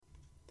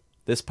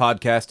This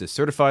podcast is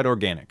certified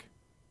organic.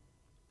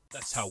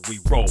 That's how we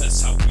roll.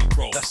 That's how we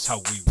roll. That's how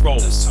we roll.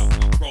 That's how we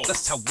roll.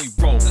 That's how we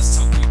roll. That's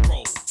how we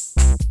roll.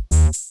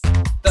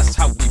 That's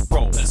how we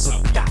roll. That's how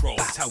we roll.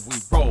 That's how we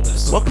roll.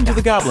 Welcome to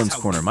the Goblins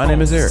Corner. My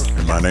name is Eric.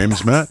 And my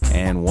name's Matt.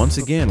 And once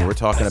again, we're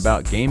talking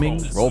about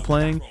gaming,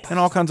 role-playing, and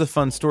all kinds of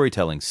fun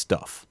storytelling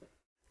stuff.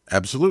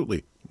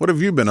 Absolutely. What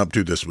have you been up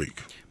to this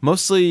week?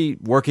 Mostly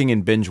working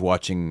and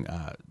binge-watching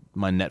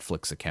my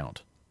Netflix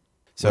account.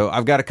 So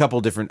I've got a couple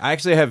different... I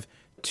actually have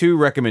two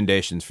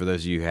recommendations for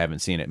those of you who haven't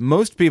seen it.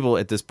 Most people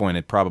at this point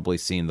had probably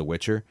seen The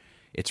Witcher.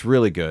 It's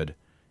really good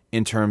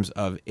in terms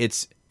of...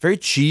 It's very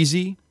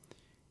cheesy,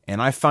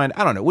 and I find...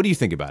 I don't know. What do you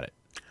think about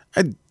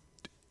it?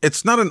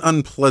 It's not an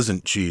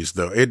unpleasant cheese,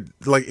 though.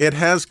 It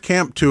has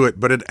camp to it,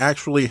 but it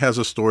actually has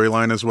a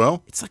storyline as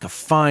well. It's like a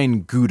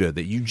fine Gouda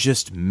that you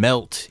just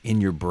melt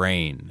in your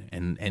brain,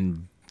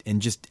 and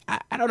just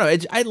I don't know.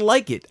 I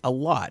like it a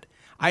lot.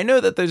 I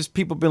know that there's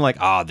people been like,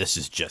 this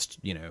is just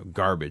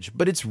garbage,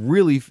 but it's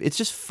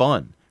just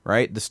fun,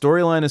 right? The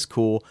storyline is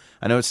cool.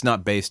 I know it's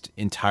not based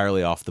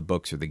entirely off the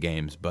books or the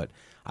games, but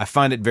I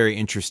find it very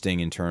interesting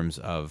in terms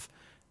of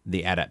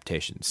the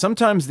adaptation.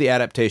 Sometimes the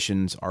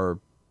adaptations are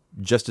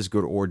just as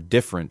good or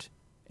different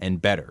and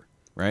better,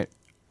 right?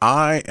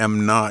 I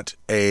am not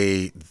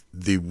the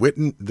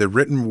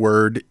written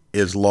word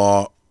is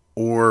law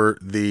or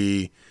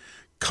the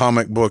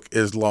comic book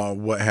is law,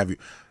 what have you.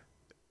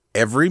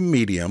 Every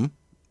medium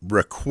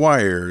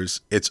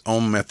requires its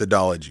own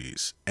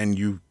methodologies, and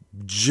you,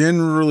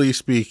 generally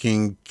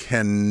speaking,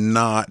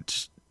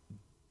 cannot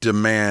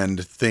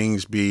demand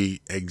things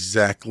be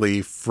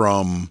exactly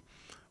from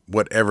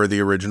whatever the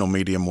original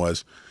medium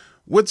was.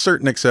 With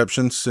certain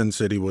exceptions, Sin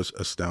City was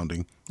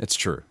astounding. It's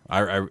true.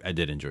 I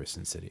did enjoy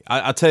Sin City.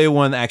 I'll tell you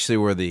one actually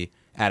where the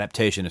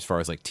adaptation as far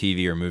as like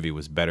TV or movie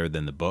was better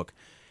than the book.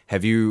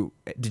 Did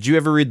you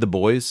ever read The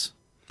Boys?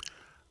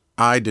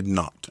 I did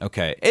not.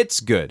 Okay.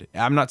 It's good.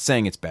 I'm not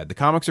saying it's bad. The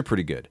comics are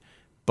pretty good,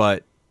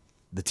 but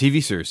the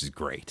TV series is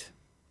great.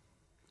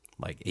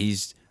 Like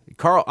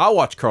I'll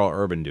watch Carl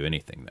Urban do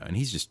anything though, and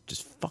he's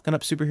just fucking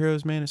up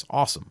superheroes, man. It's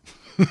awesome.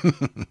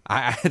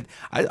 I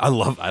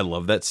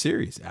love that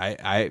series.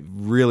 I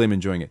really am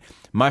enjoying it.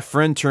 My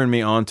friend turned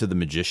me on to The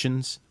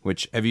Magicians,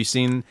 which have you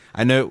seen?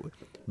 I know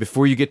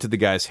before you get to the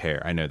guy's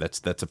hair, I know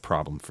that's a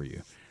problem for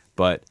you,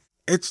 but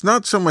it's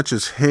not so much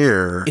his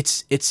hair.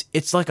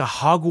 It's like a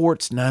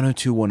Hogwarts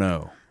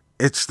 90210.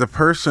 It's the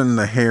person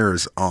the hair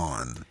is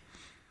on.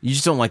 You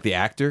just don't like the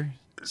actor?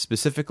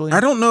 Specifically? I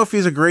don't know if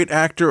he's a great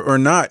actor or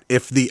not.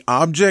 If the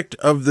object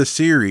of the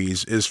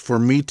series is for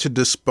me to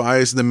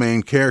despise the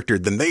main character,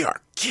 then they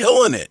are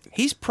killing it.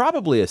 He's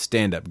probably a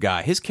stand-up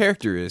guy. His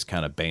character is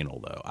kind of banal,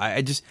 though.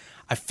 I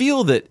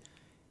feel that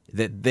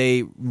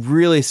they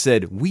really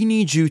said, we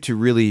need you to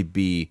really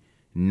be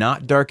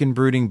not dark and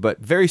brooding, but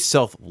very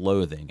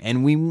self-loathing.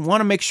 And we want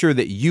to make sure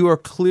that you are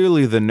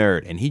clearly the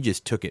nerd. And he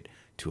just took it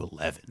to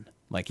 11.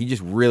 Like, he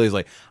just really is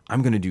like,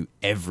 I'm going to do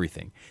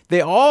everything.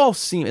 They all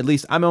seem, at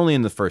least I'm only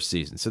in the first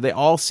season, so they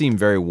all seem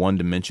very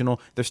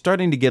one-dimensional. They're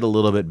starting to get a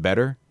little bit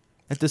better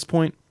at this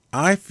point.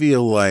 I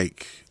feel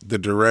like the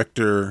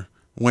director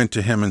went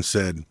to him and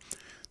said,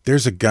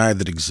 there's a guy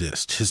that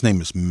exists. His name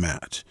is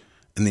Matt.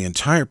 And the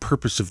entire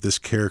purpose of this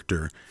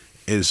character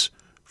is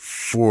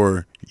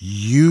for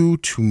you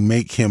to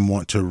make him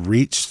want to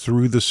reach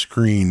through the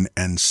screen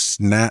and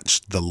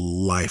snatch the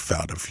life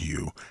out of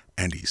you.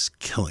 And he's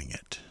killing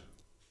it.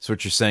 So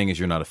what you're saying is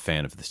you're not a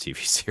fan of this TV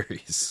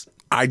series.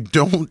 I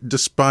don't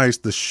despise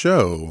the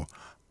show.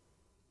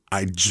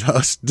 I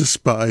just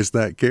despise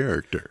that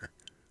character.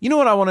 You know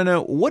what I want to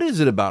know? What is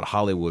it about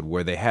Hollywood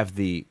where they have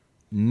the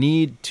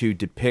need to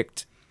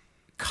depict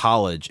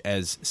college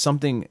as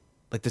something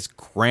like this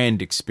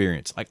grand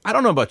experience? Like, I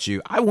don't know about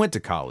you. I went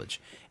to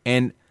college,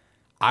 and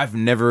I've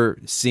never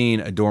seen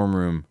a dorm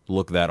room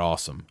look that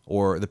awesome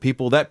or the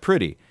people that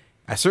pretty.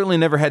 I certainly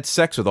never had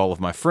sex with all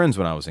of my friends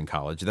when I was in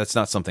college. That's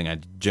not something I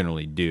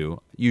generally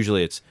do.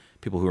 Usually it's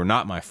people who are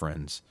not my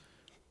friends,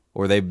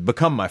 or they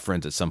become my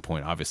friends at some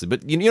point, obviously.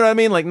 But you know what I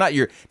mean? Like,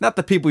 not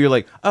the people you're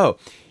like, oh,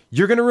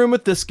 you're going to room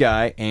with this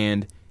guy,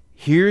 and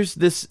here's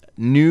this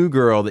new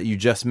girl that you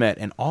just met,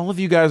 and all of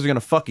you guys are going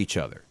to fuck each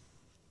other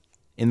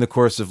in the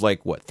course of,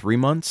 3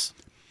 months?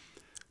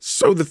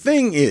 So the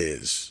thing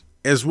is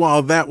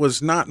while that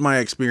was not my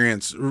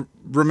experience,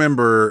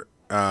 remember,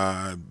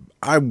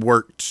 I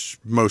worked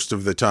most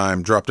of the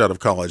time, dropped out of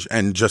college,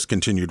 and just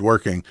continued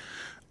working.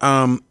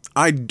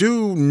 I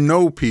do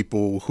know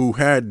people who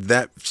had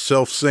that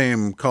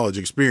self-same college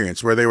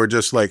experience where they were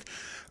just like,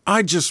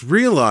 I just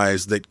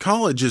realized that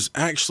college is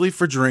actually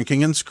for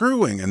drinking and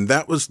screwing, and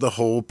that was the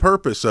whole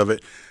purpose of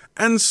it.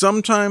 And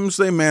sometimes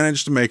they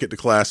managed to make it to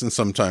class, and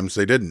sometimes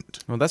they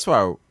didn't. Well, that's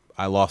why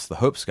I lost the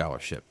Hope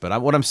Scholarship.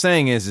 But what I'm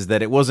saying is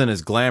that it wasn't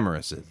as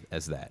glamorous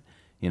as that.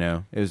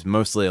 It was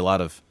mostly a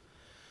lot of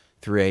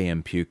 3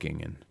 a.m.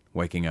 puking and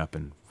waking up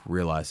and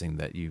realizing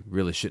that you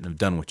really shouldn't have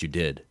done what you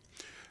did.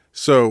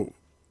 So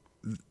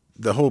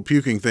the whole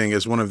puking thing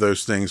is one of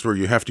those things where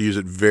you have to use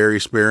it very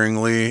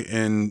sparingly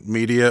in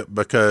media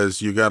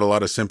because you got a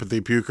lot of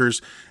sympathy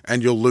pukers,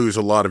 and you'll lose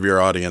a lot of your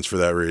audience for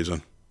that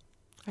reason.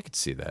 I could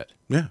see that.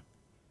 Yeah.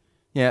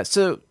 Yeah,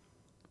 so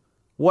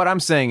what I'm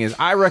saying is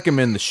I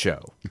recommend the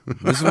show.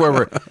 This is where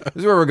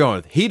we're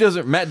going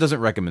with. Matt doesn't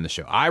recommend the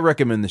show. I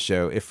recommend the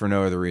show, if for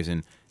no other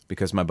reason,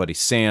 because my buddy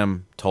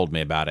Sam told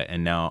me about it,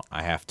 and now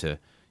I have to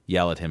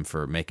yell at him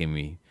for making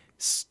me.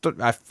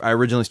 I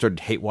originally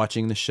started hate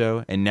watching the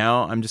show, and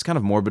now I'm just kind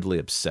of morbidly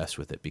obsessed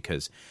with it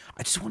because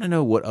I just want to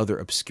know what other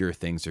obscure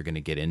things they're going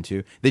to get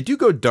into. They do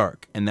go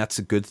dark, and that's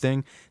a good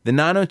thing. The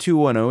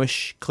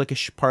 90210-ish,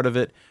 cliquish part of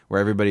it, where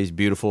everybody's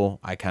beautiful,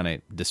 I kind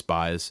of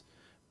despise,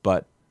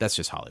 but that's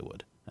just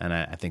Hollywood, and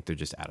I think they're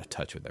just out of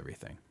touch with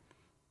everything.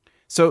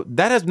 So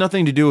that has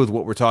nothing to do with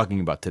what we're talking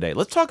about today.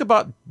 Let's talk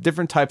about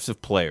different types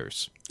of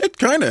players. It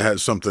kind of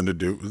has something to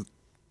do with.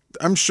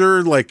 I'm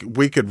sure like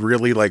we could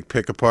really like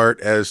pick apart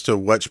as to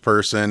which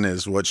person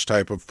is which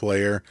type of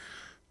player,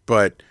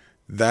 but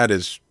that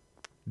is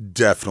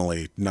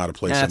definitely not a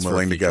place I'm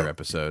willing to go.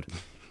 Episode.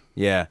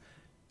 Yeah.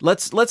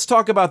 Let's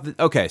talk about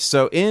okay,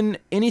 so in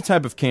any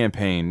type of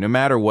campaign, no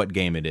matter what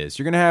game it is,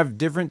 you're going to have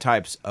different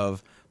types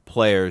of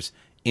players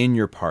in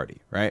your party,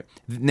 right?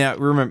 Now,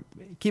 remember,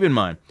 keep in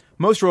mind,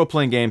 most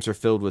role-playing games are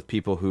filled with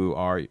people who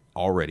are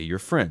already your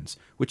friends,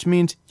 which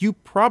means you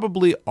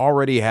probably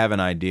already have an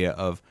idea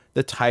of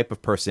the type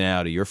of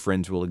personality your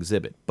friends will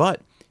exhibit.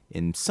 But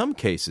in some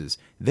cases,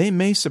 they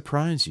may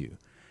surprise you.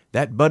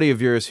 That buddy of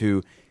yours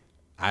who,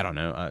 I don't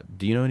know,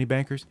 do you know any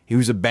bankers? He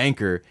was a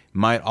banker,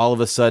 might all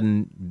of a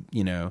sudden,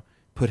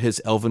 put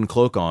his elven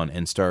cloak on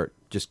and start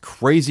just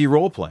crazy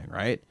role-playing,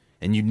 right?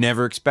 And you'd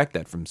never expect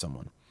that from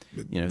someone.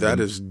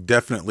 That is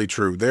definitely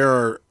true.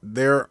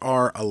 There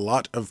are a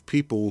lot of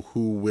people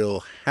who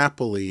will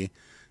happily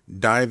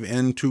dive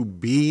into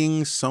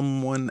being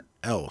someone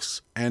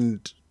else,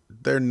 and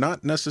they're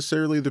not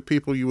necessarily the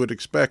people you would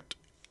expect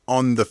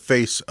on the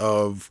face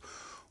of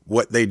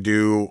what they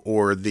do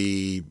or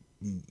the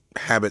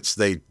habits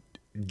they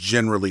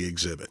generally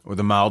exhibit. Or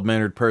the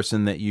mild-mannered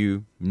person that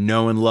you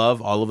know and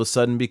love all of a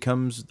sudden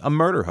becomes a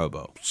murder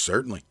hobo.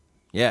 Certainly.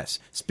 Yes.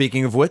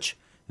 Speaking of which,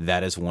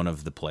 that is one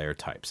of the player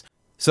types.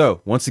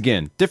 So, once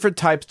again, different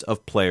types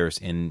of players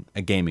in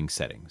a gaming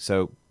setting.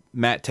 So,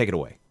 Matt, take it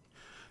away.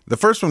 The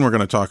first one we're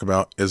going to talk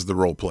about is the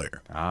role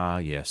player. Ah,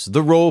 yes.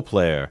 The role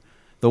player.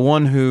 The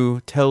one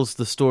who tells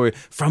the story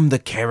from the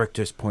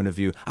character's point of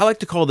view. I like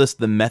to call this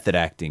the method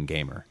acting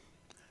gamer.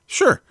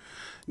 Sure.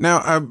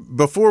 Now,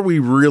 before we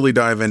really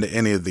dive into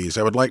any of these,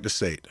 I would like to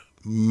state,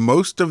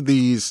 most of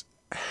these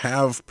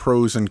have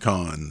pros and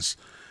cons.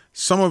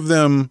 Some of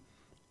them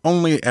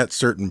only at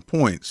certain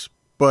points,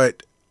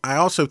 but I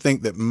also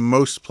think that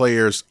most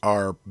players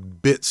are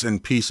bits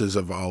and pieces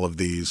of all of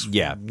these,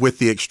 with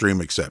the extreme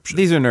exception.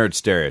 These are nerd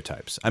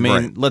stereotypes. I mean,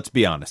 Right. Let's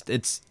be honest.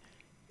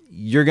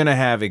 You're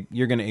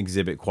gonna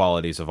exhibit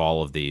qualities of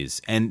all of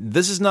these, and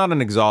this is not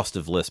an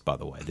exhaustive list, by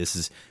the way. This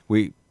is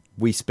we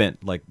spent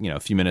a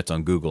few minutes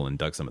on Google and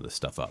dug some of this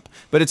stuff up,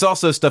 but it's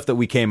also stuff that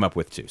we came up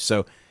with too.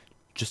 So,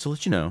 just to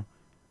let you know,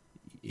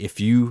 if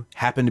you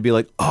happen to be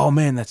like, "Oh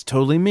man, that's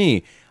totally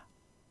me,"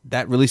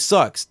 that really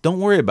sucks. Don't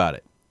worry about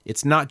it.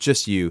 It's not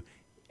just you.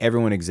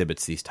 Everyone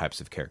exhibits these types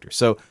of characters.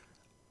 So,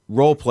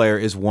 role player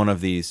is one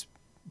of these,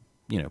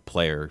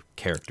 player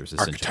characters,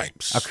 essentially.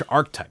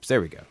 Archetypes.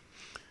 There we go.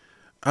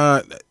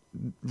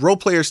 Role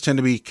players tend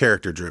to be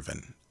character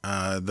driven.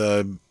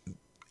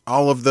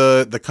 All of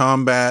the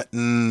combat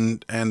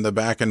and the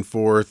back and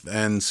forth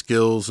and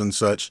skills and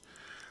such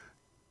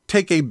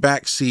take a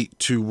backseat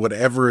to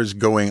whatever is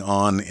going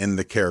on in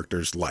the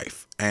character's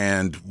life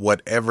and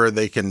whatever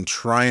they can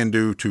try and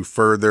do to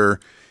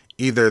further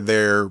either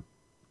their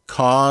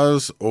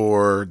cause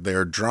or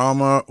their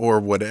drama or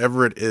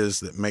whatever it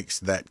is that makes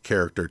that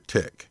character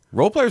tick.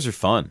 Role players are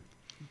fun.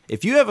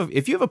 If you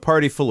have a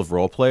party full of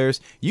role players,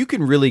 you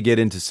can really get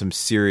into some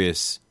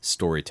serious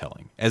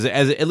storytelling.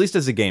 At least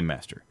as a game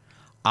master,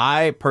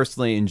 I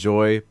personally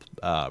enjoy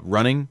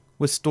running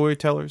with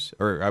storytellers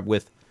or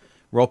with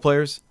role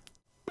players.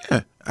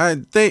 Yeah,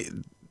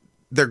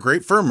 they're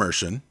great for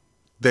immersion.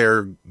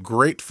 They're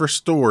great for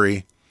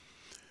story.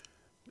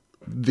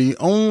 The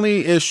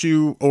only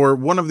issue, or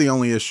one of the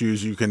only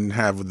issues you can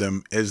have with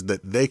them, is that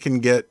they can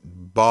get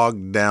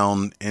bogged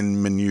down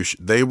in minutiae.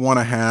 They want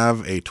to have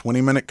a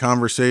 20-minute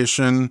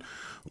conversation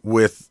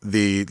with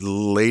the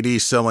lady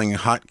selling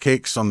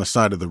hotcakes on the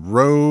side of the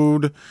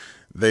road.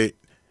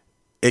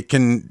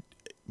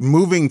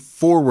 Moving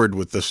forward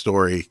with the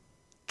story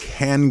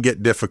can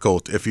get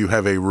difficult if you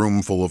have a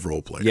room full of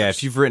role players. Yeah,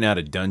 if you've written out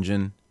a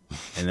dungeon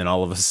and then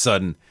all of a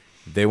sudden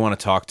they want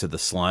to talk to the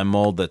slime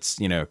mold that's,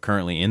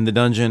 currently in the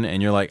dungeon,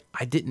 and you're like,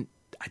 I didn't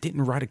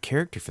write a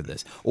character for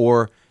this.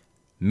 Or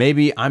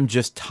maybe I'm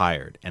just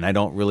tired and I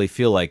don't really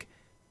feel like,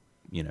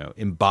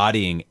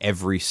 embodying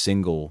every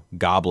single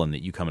goblin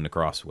that you come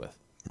across with.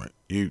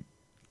 Right.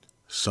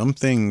 Some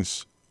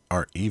things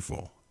are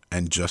evil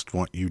and just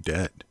want you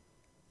dead.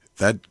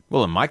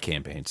 Well, in my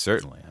campaign,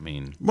 certainly. I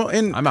mean,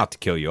 I'm out to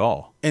kill you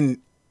all. In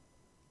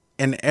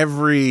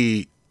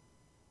every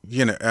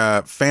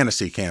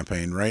fantasy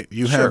campaign, right?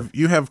 You Sure.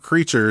 have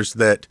creatures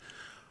that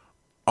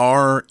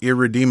are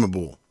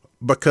irredeemable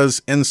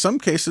because in some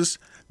cases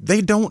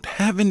they don't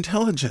have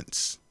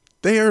intelligence.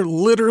 They are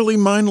literally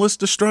mindless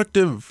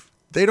destructive.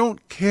 They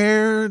don't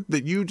care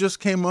that you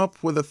just came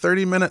up with a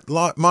 30-minute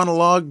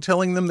monologue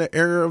telling them the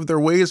error of their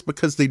ways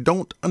because they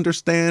don't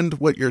understand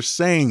what you're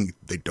saying.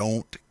 They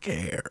don't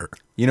care.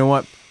 You know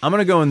what? I'm going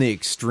to go in the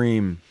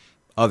extreme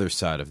other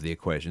side of the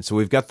equation. So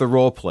we've got the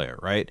role player,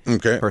 right?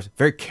 Okay.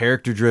 Very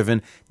character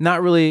driven,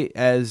 not really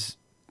as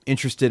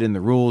interested in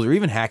the rules or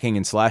even hacking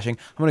and slashing.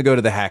 I'm going to go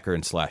to the hacker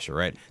and slasher,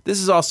 right? This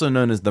is also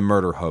known as the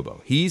murder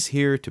hobo. He's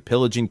here to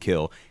pillage and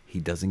kill. He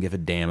doesn't give a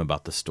damn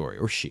about the story,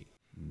 or she.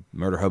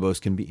 Murder hobos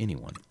can be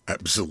anyone.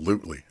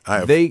 Absolutely.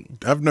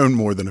 I've known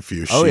more than a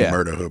few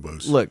murder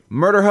hobos. Look,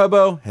 murder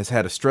hobo has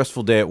had a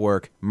stressful day at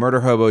work.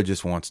 Murder hobo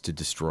just wants to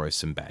destroy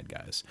some bad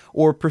guys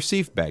or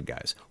perceived bad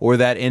guys or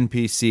that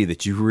NPC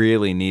that you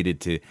really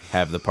needed to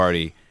have the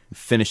party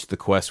finish the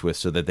quest with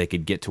so that they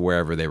could get to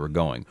wherever they were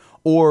going,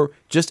 or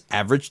just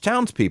average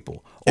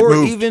townspeople, or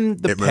even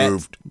the pet.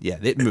 Moved. Yeah,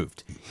 it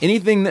moved.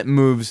 Anything that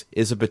moves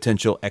is a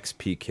potential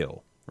XP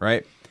kill,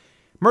 right?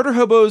 Murder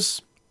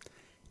hobos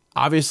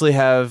obviously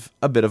have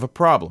a bit of a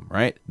problem,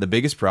 right? The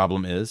biggest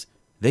problem is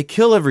they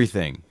kill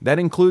everything. That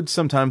includes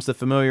sometimes the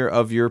familiar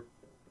of your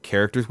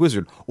character's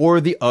wizard or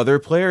the other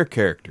player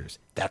characters.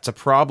 That's a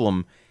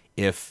problem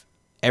if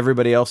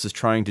everybody else is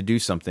trying to do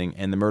something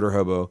and the murder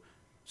hobo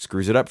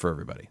screws it up for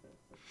everybody.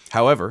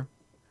 However,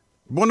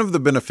 one of the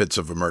benefits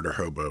of a murder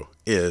hobo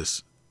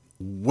is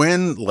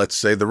when, let's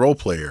say, the role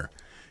player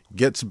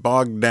gets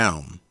bogged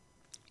down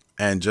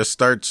and just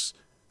starts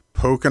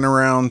poking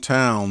around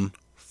town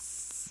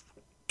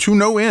to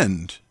no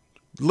end,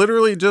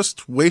 literally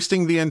just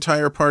wasting the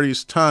entire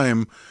party's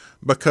time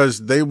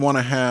because they want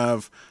to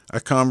have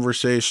a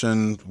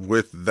conversation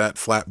with that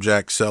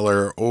flapjack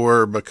seller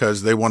or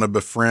because they want to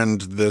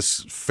befriend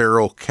this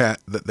feral cat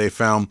that they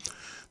found.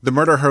 The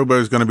murder hobo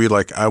is going to be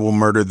like, I will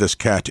murder this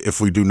cat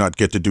if we do not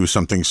get to do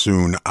something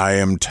soon. I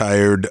am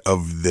tired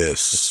of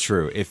this. it's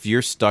true. If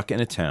you're stuck in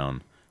a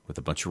town with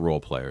a bunch of role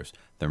players,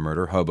 the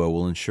murder hobo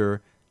will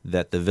ensure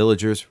that the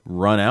villagers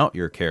run out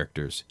your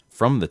characters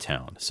from the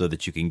town so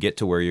that you can get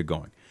to where you're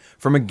going.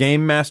 From a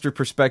game master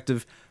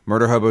perspective,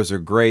 murder hobos are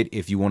great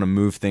if you want to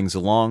move things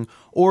along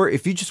or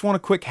if you just want a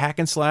quick hack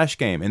and slash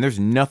game, and there's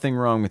nothing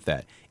wrong with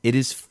that. It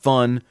is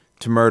fun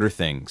to murder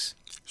things.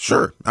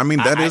 Sure. I mean,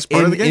 that is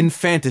part of the game. In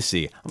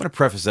fantasy, I'm going to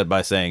preface that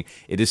by saying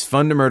it is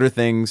fun to murder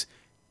things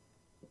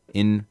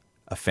in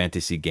a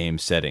fantasy game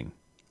setting.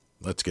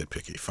 Let's get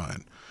picky.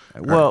 Fine.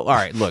 Well, all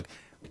right, look.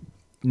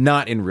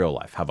 Not in real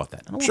life. How about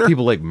that? I don't want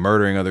people like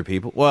murdering other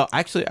people. Well,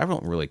 actually, I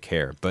don't really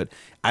care, but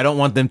I don't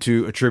want them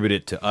to attribute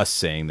it to us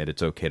saying that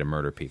it's okay to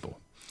murder people.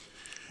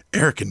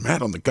 Eric and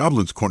Matt on the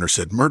Goblins Corner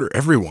said murder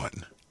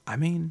everyone. I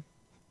mean,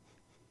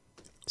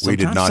 we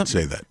did not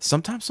say that.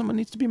 Sometimes someone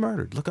needs to be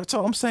murdered. Look, that's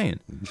all I'm saying.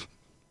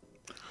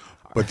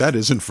 But that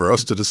isn't for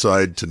us to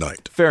decide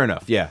tonight. Fair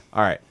enough. Yeah.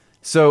 All right.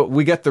 So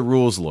we got the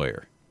rules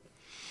lawyer.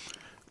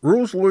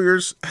 Rules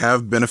lawyers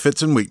have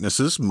benefits and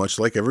weaknesses, much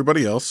like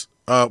everybody else.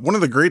 One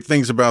of the great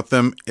things about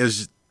them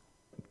is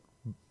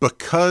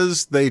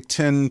because they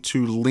tend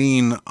to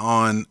lean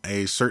on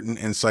a certain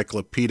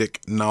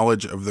encyclopedic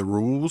knowledge of the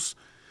rules,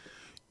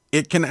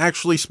 it can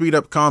actually speed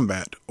up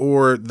combat,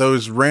 or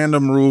those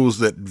random rules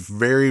that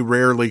very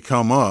rarely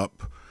come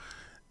up.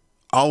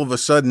 All of a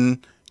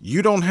sudden,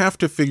 you don't have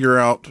to figure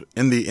out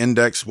in the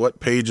index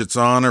what page it's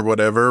on or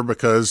whatever,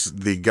 because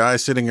the guy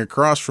sitting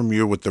across from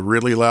you with the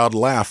really loud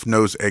laugh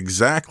knows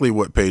exactly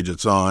what page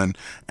it's on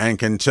and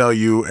can tell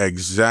you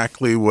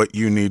exactly what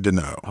you need to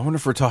know. I wonder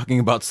if we're talking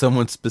about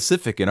someone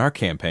specific in our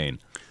campaign.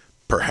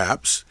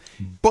 Perhaps,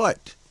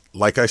 but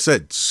like I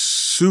said,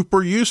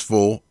 super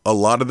useful a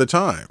lot of the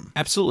time.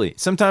 Absolutely.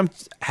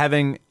 Sometimes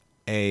having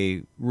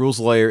a rules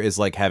lawyer is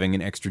like having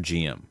an extra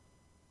GM.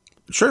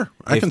 Sure,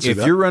 I can see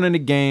that. If you're running a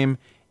game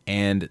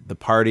and the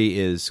party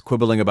is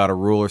quibbling about a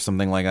rule or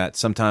something like that,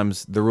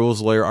 sometimes the rules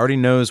lawyer already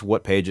knows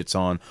what page it's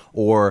on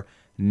or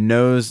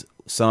knows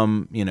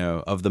some,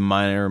 of the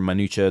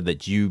minutia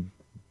that you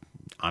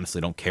honestly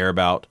don't care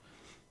about.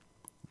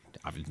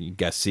 You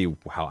guys see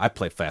how I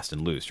play fast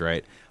and loose,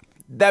 right?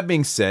 That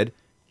being said,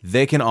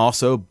 they can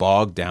also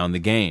bog down the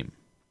game.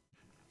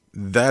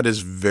 That is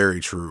very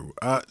true.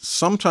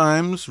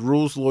 Sometimes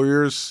rules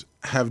lawyers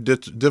have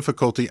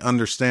difficulty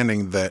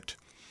understanding that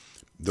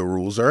the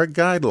rules are a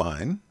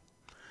guideline,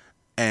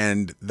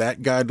 and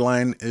that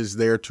guideline is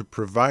there to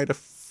provide a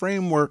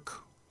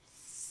framework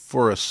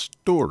for a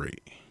story.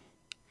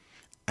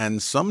 And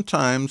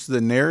sometimes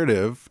the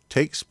narrative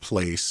takes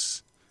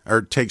place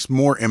or takes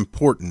more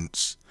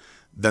importance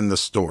than the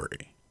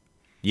story.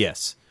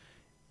 Yes.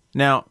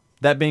 Now,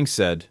 that being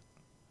said,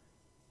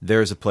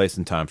 there's a place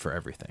and time for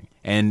everything.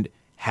 And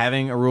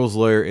having a rules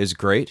lawyer is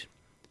great.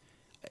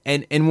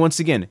 And once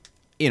again,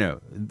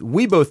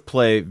 we both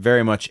play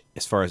very much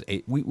as far as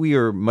we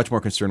are much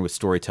more concerned with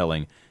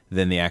storytelling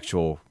than the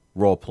actual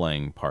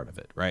role-playing part of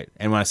it, right?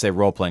 And when I say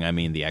role-playing, I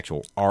mean the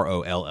actual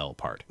ROLL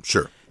part.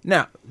 Sure.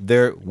 Now,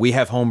 we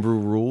have homebrew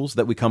rules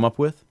that we come up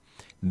with.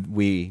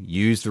 We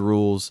use the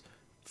rules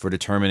for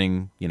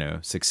determining,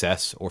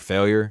 success or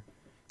failure.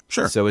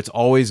 Sure. So it's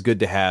always good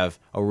to have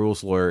a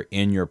rules lawyer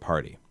in your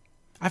party.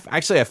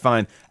 I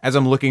find, as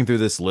I'm looking through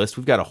this list,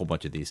 we've got a whole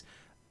bunch of these.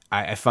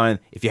 I find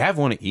if you have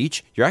one of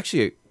each, you're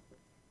actually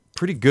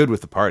pretty good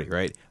with the party,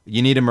 right?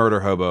 You need a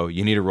murder hobo,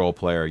 you need a role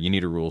player, you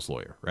need a rules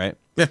lawyer, right?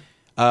 Yeah.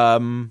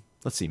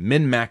 Let's see,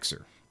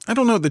 min-maxer. I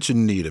don't know that you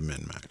need a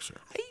min-maxer.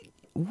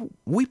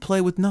 We play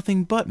with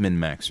nothing but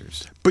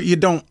min-maxers. But you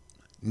don't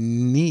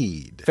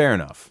need Fair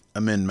enough.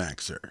 a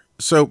min-maxer.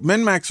 So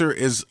min-maxer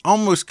is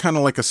almost kind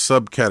of like a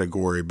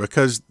subcategory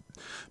because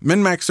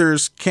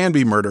min-maxers can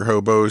be murder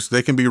hobos,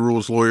 they can be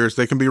rules lawyers,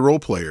 they can be role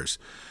players.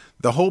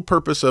 The whole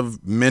purpose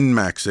of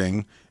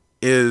min-maxing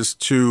is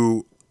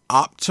to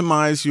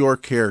optimize your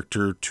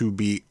character to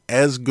be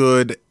as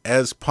good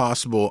as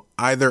possible,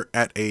 either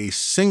at a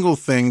single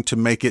thing to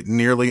make it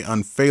nearly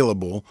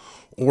unfailable,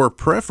 or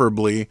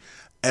preferably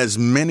as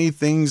many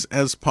things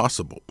as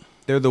possible.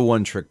 They're the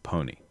one-trick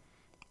pony.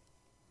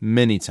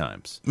 Many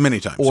times. Many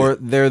times. Or yeah.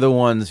 they're the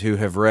ones who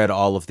have read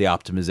all of the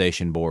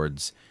optimization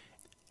boards,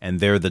 and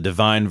they're the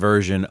divine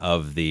version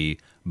of the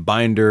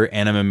Binder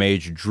Anima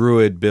Mage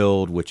Druid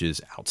build, which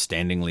is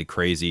outstandingly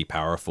crazy,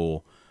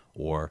 powerful.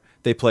 Or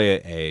they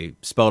play a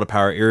spell to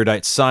power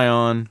Erudite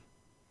Scion.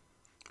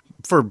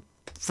 For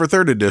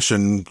 3rd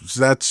edition,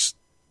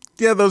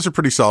 those are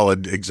pretty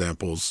solid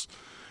examples.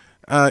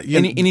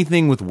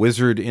 Anything with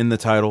wizard in the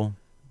title.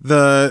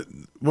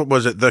 What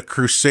was it? The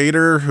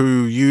Crusader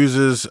who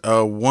uses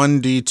a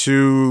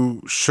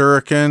 1d2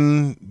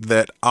 shuriken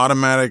that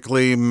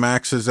automatically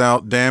maxes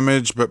out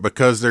damage, but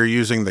because they're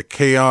using the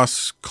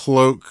Chaos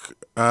Cloak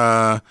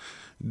power,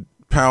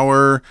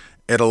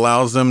 it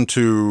allows them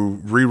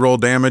to reroll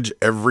damage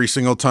every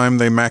single time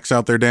they max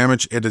out their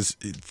damage.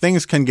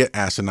 Things can get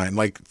asinine.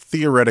 Like,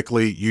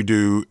 theoretically, you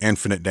do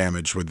infinite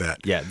damage with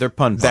that. Yeah, they're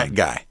pun. That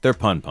guy. They're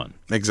pun.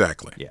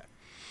 Exactly. Yeah.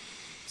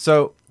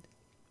 So,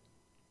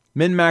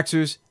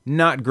 min-maxers,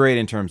 not great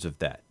in terms of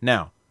that.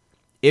 Now,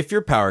 if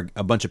you're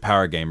a bunch of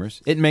power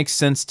gamers, it makes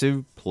sense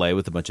to play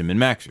with a bunch of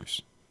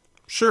min-maxers.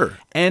 Sure.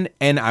 And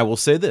I will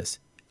say this,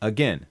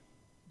 again,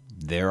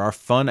 there are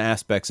fun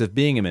aspects of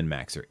being a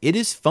min-maxer. It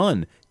is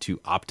fun to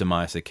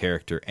optimize a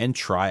character and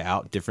try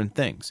out different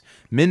things.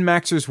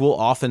 Min-maxers will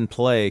often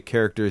play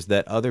characters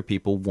that other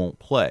people won't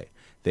play.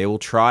 They will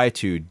try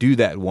to do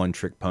that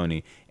one-trick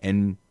pony,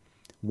 and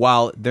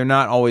while they're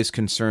not always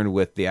concerned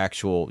with the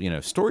actual,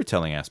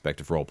 storytelling aspect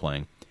of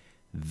role-playing,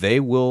 they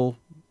will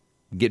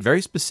get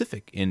very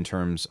specific in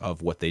terms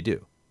of what they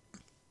do.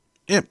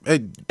 Yeah,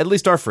 At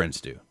least our friends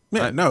do.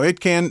 Yeah, no, it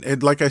can.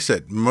 Like I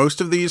said, most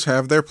of these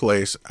have their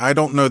place. I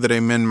don't know that a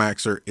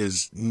min-maxer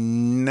is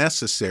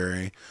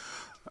necessary,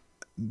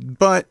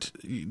 but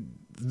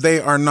they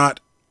are not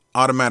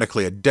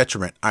automatically a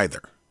detriment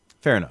either.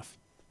 Fair enough.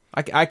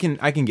 I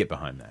can get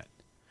behind that.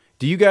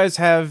 Do you guys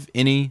have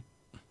any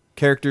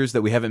characters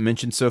that we haven't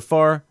mentioned so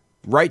far?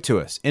 Write to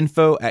us,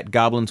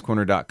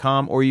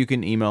 info@goblinscorner.com, or you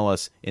can email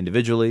us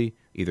individually,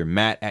 either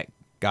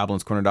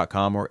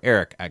matt@goblinscorner.com or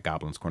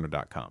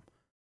eric@goblinscorner.com.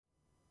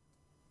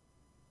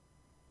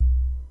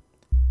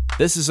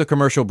 This is a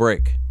commercial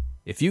break.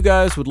 If you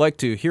guys would like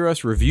to hear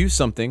us review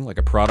something like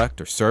a product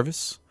or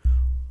service,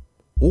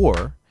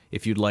 or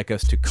if you'd like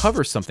us to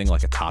cover something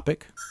like a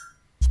topic,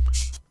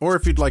 or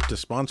if you'd like to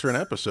sponsor an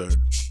episode,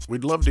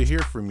 we'd love to hear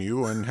from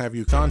you and have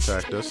you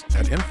contact us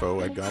at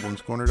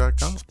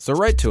info@goblinscorner.com. so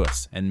write to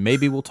us and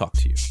maybe we'll talk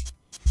to you.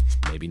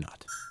 Maybe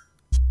not.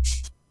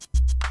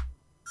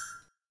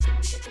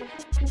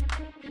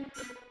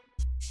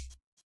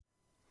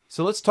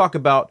 So let's talk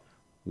about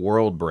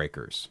World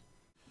Breakers.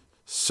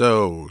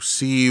 So,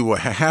 see,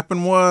 what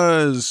happened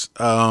was,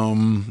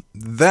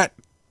 that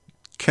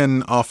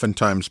can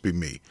oftentimes be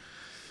me.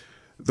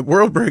 The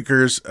World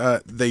Breakers,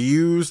 they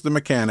use the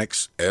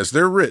mechanics as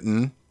they're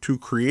written to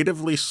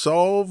creatively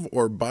solve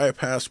or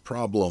bypass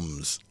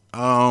problems.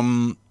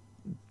 That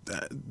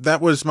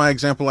was my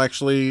example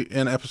actually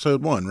in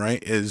episode 1,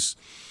 right?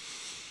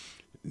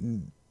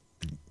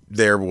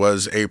 There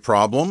was a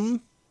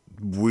problem.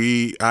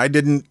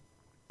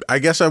 I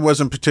guess I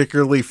wasn't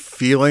particularly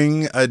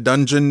feeling a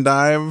dungeon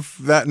dive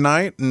that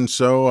night, and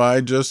so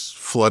I just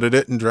flooded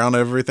it and drowned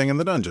everything in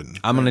the dungeon.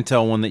 I'm going to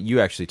tell one that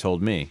you actually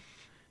told me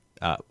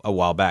a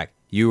while back.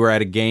 You were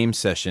at a game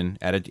session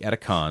at a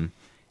con,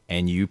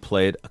 and you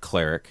played a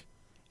cleric,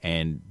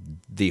 and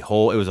it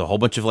was a whole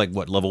bunch of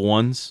level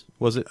 1s,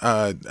 was it?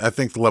 I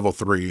think level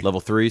 3.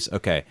 Level 3s?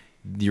 Okay.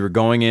 You were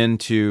going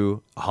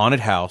into a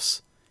haunted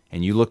house,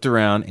 and you looked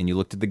around, and you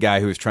looked at the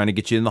guy who was trying to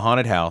get you in the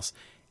haunted house,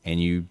 and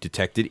you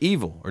detected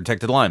evil, or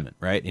detected alignment,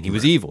 right? And he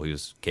was evil. He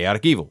was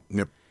chaotic evil.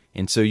 Yep.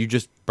 And so you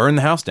just burned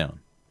the house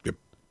down. Yep.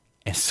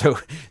 And so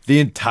the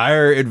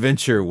entire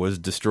adventure was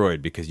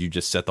destroyed because you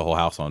just set the whole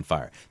house on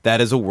fire. That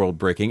is a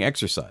world-breaking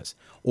exercise.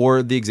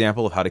 Or the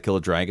example of how to kill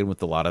a dragon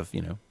with a lot of,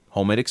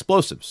 homemade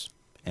explosives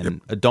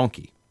and a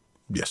donkey.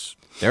 Yes.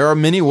 There are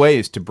many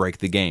ways to break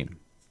the game.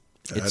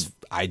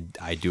 I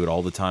do it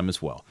all the time as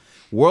well.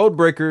 World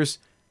breakers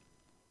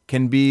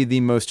can be the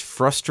most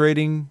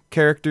frustrating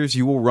characters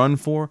you will run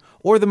for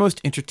or the most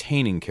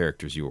entertaining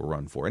characters you will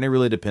run for. And it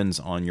really depends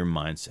on your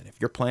mindset.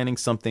 If you're planning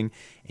something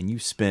and you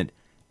spent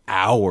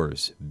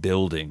hours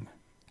building,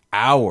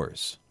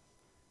 hours,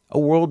 a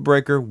world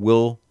breaker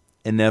will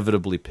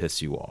inevitably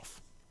piss you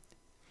off.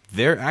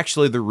 They're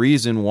actually the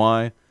reason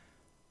why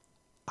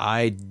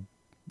I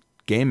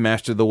game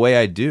master the way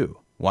I do,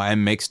 why I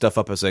make stuff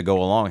up as I go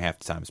along half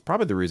the time. It's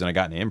probably the reason I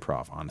got into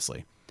improv,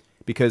 honestly.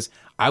 Because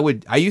I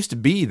used to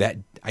be that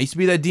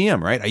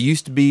DM, right? I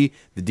used to be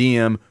the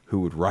DM who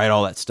would write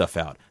all that stuff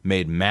out,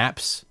 made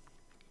maps,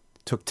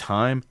 took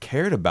time,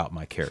 cared about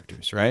my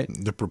characters, right?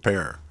 The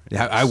preparer.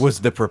 I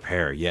was the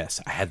preparer, yes.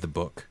 I had the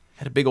book. I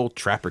had a big old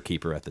Trapper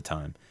Keeper at the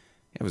time.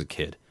 I was a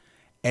kid.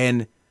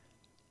 And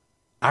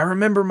I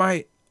remember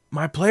my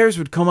players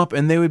would come up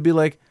and they would be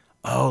like,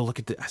 oh, look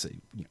at this. I said,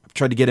 I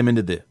tried to get them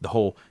into the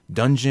whole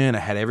dungeon. I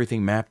had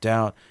everything mapped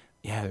out.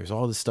 Yeah, there's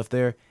all this stuff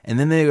there. And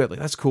then they go, like,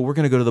 that's cool. We're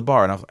going to go to the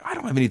bar. And I was like, I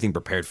don't have anything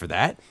prepared for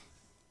that.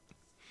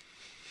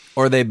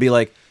 Or they'd be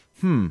like,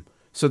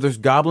 so there's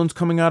goblins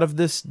coming out of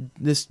this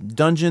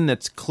dungeon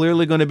that's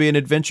clearly going to be an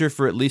adventure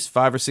for at least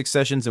 5 or 6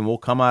 sessions, and we'll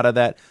come out of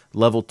that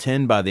level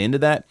 10 by the end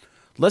of that.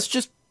 Let's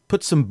just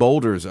put some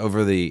boulders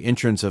over the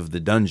entrance of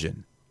the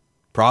dungeon.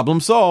 Problem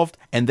solved.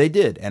 And they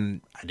did. And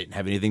I didn't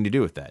have anything to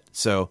do with that.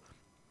 So,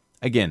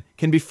 again,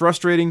 can be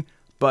frustrating.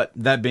 But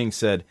that being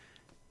said,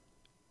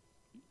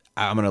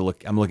 I'm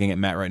looking at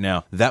Matt right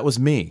now. That was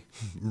me.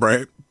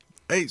 Right.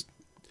 Hey.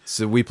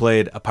 So we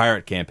played a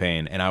pirate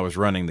campaign, and I was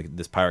running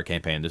this pirate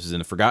campaign. This is in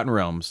the Forgotten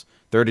Realms,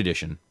 3rd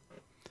edition.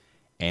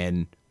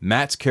 And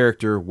Matt's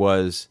character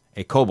was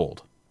a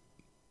kobold.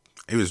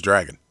 He was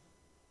dragon.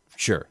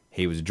 Sure.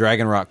 He was a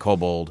Dragon Rock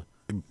kobold.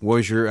 What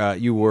was your,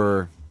 you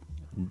were,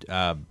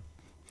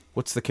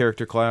 what's the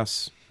character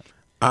class?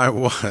 I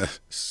was,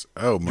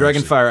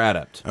 Dragonfire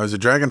Adept. I was a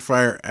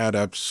Dragonfire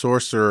Adept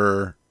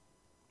sorcerer.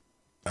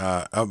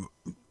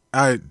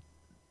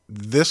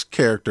 This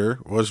character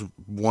was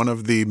one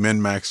of the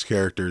min-max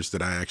characters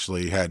that I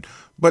actually had,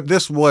 but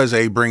this was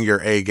a bring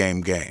your A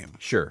game.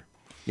 Sure.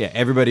 Yeah,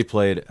 everybody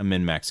played a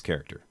min-max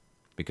character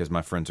because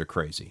my friends are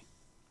crazy.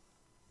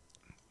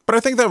 But I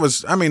think that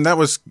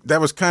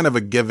was kind of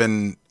a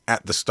given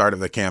at the start of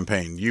the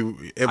campaign.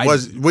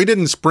 We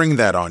didn't spring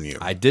that on you.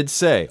 I did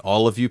say,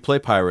 all of you play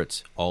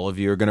pirates, all of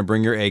you are going to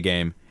bring your A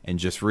game, and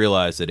just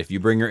realize that if you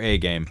bring your A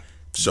game,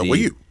 so will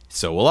you.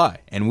 So will I.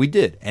 And we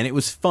did. And it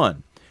was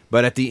fun.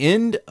 But at the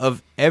end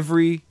of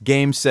every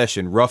game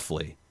session,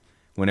 roughly,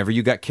 whenever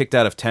you got kicked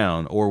out of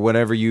town or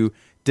whenever you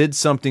did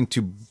something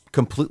to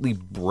completely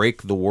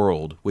break the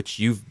world, which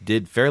you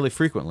did fairly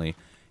frequently,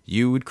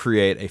 you would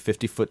create a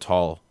 50-foot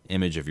tall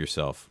image of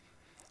yourself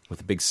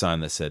with a big sign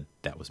that said,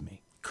 that was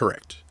me.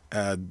 Correct.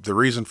 The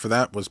reason for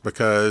that was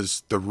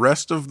because the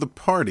rest of the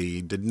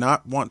party did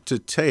not want to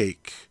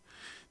take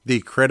the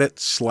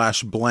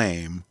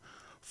credit/blame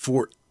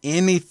for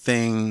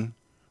anything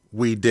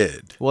we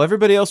did. Well,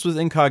 everybody else was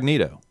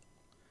incognito.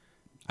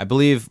 I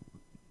believe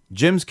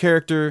Jim's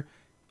character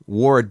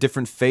wore a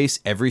different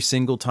face every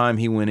single time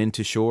he went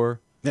into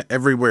shore. Yeah,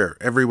 everywhere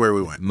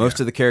we went.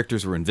 Most of the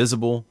characters were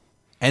invisible.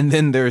 And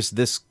then there's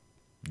this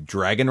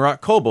Dragon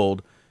Rock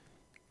kobold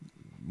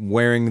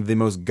wearing the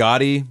most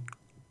gaudy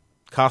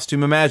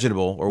costume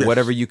imaginable, or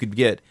whatever you could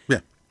get,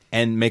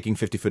 and making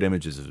 50-foot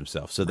images of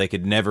himself. So they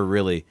could never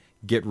really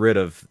get rid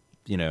of,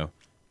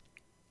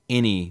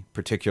 any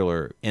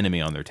particular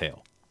enemy on their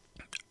tail.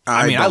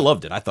 I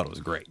loved it. I thought it was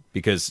great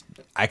because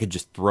I could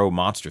just throw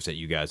monsters at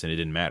you guys and it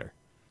didn't matter.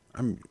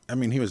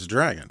 He was a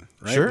dragon,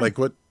 right? Sure. Like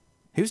what?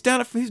 He was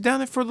down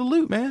there for the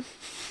loot, man.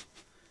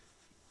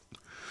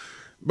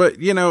 But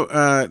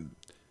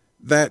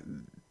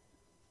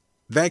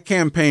that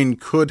campaign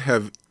could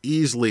have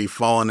easily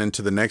fallen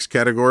into the next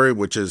category,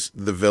 which is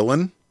the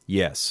villain.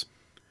 Yes.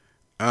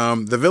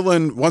 The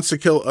villain wants to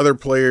kill other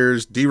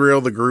players,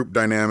 derail the group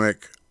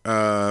dynamic.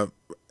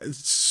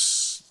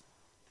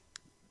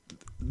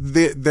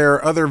 There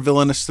are other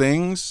villainous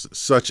things,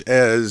 such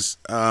as...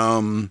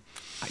 I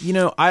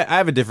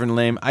have a different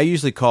name. I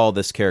usually call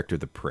this character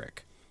the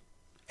Prick.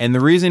 And the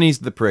reason he's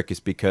the Prick is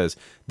because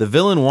the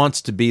villain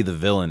wants to be the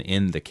villain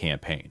in the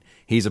campaign.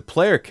 He's a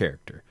player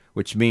character,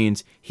 which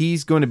means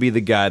he's going to be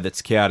the guy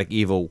that's chaotic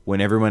evil when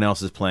everyone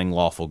else is playing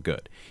lawful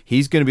good.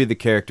 He's going to be the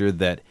character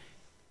that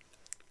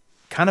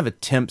kind of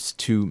attempts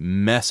to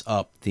mess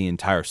up the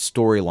entire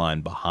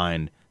storyline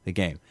behind the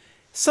game.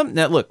 Something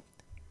that, look,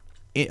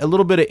 a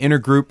little bit of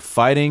intergroup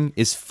fighting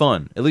is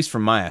fun, at least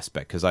from my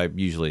aspect, because I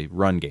usually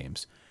run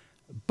games.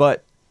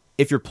 But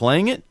if you're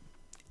playing it,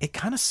 it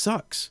kind of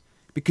sucks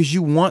because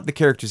you want the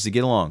characters to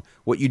get along.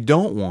 What you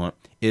don't want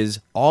is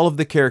all of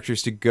the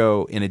characters to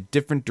go in a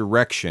different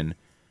direction.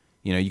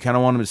 You kind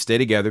of want them to stay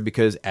together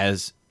because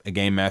as a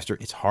game master,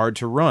 it's hard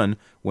to run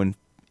when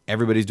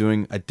everybody's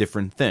doing a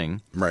different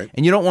thing. Right.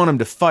 And you don't want them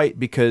to fight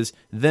because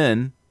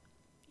then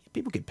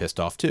people get pissed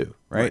off too,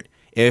 right?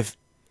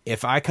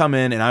 If I come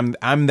in and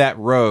I'm that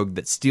rogue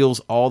that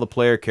steals all the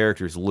player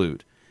characters'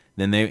 loot,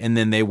 then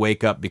they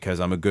wake up because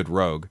I'm a good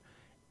rogue,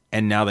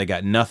 and now they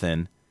got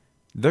nothing.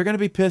 they're going to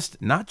be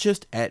pissed not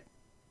just at,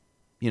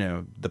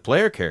 the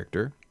player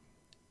character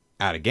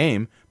out of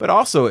game, but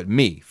also at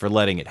me for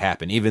letting it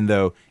happen, even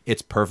though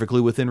it's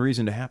perfectly within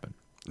reason to happen.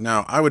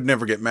 Now, I would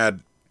never get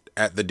mad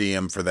at the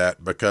DM for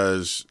that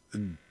because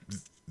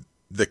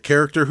the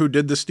character who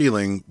did the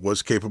stealing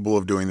was capable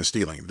of doing the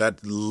stealing.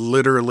 That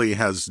literally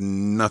has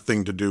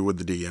nothing to do with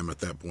the DM at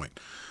that point.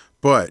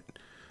 But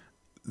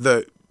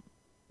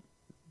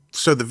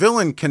so the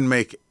villain can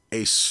make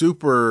a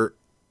super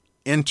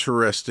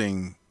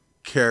interesting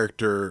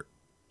character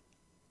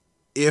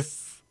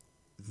if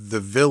the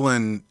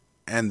villain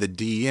and the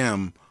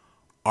DM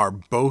are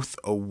both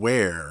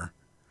aware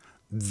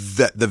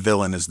that the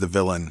villain is the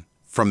villain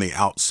from the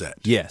outset.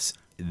 Yes,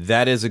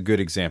 that is a good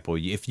example.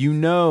 As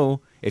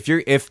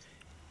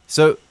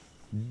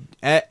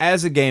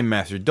a game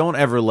master, don't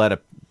ever let a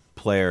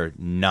player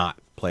not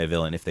play a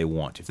villain if they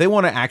want to. If they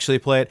want to actually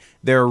play it,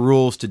 there are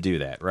rules to do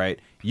that, right?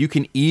 You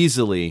can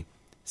easily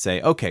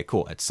say, okay,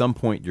 cool, at some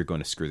point you're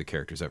going to screw the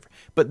characters over.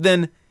 But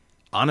then,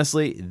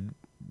 honestly,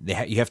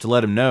 you have to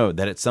let them know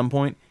that at some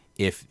point,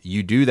 if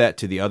you do that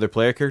to the other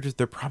player characters,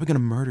 they're probably going to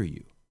murder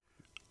you.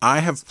 I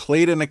have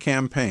played in a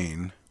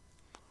campaign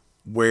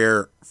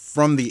where,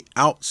 from the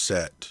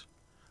outset,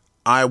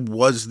 I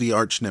was the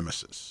arch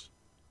nemesis.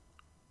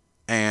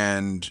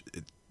 And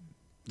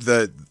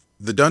the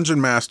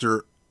dungeon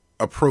master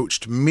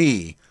approached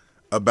me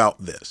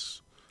about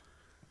this.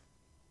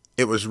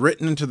 It was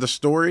written into the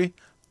story.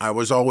 I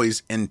was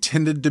always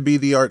intended to be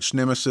the arch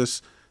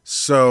nemesis.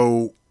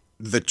 So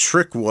the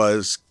trick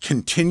was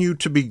continue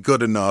to be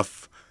good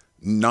enough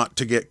not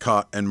to get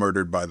caught and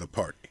murdered by the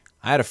party.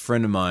 I had a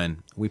friend of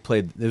mine.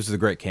 This was the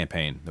Great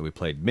Campaign that we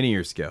played many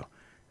years ago.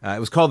 It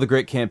was called the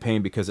Great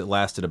Campaign because it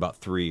lasted about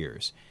 3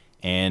 years.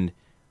 And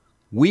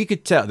we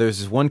could tell, there's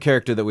this one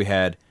character that we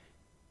had.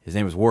 His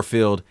name was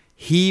Warfield.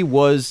 He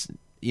was,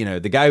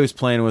 the guy who was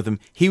playing with him,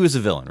 he was a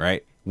villain,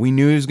 right? We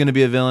knew he was going to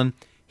be a villain.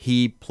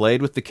 He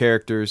played with the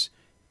characters.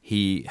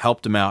 He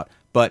helped them out.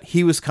 But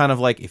he was kind of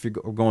like, if you're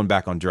going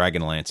back on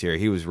Dragonlance here,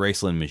 he was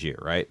Raceland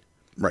Magier, right?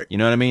 Right. You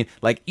know what I mean?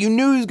 Like, you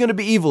knew he was going to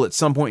be evil at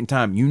some point in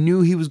time. You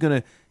knew he was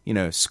going to,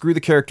 screw the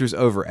characters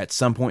over at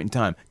some point in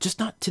time. Just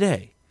not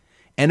today.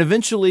 And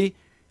eventually,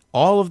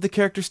 all of the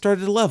characters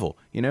started to level.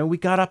 We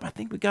got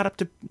up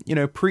to,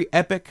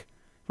 pre-epic,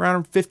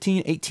 around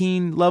 15,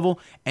 18 level.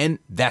 And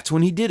that's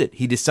when he did it.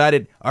 He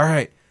decided, all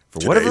right,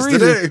 for whatever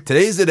reason,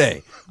 today's the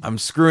day. I'm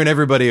screwing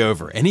everybody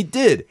over. And he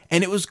did.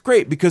 And it was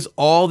great because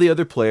all the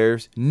other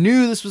players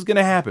knew this was going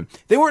to happen.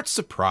 They weren't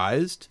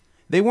surprised.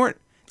 They weren't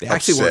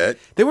upset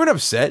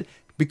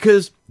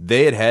because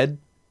they had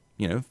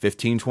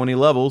 15, 20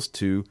 levels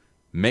to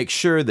make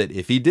sure that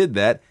if he did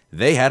that,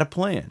 they had a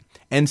plan.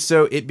 And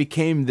so it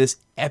became this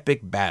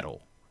epic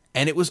battle.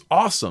 And it was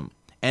awesome.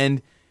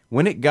 And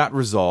when it got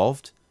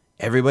resolved,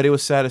 everybody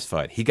was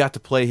satisfied. He got to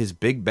play his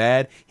big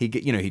bad. He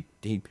did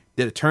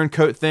a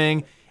turncoat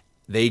thing.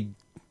 He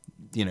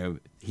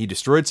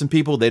destroyed some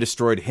people. They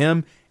destroyed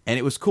him. And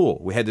it was cool.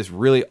 We had this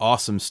really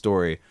awesome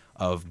story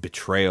of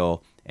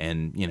betrayal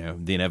and,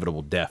 the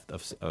inevitable death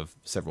of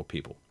several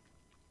people.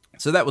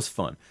 So that was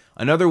fun.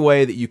 Another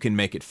way that you can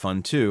make it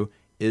fun, too,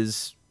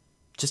 is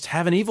just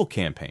have an evil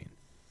campaign.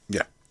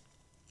 Yeah.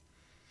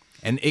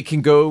 And it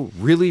can go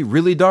really,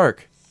 really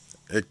dark.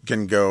 It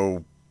can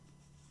go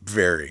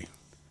very,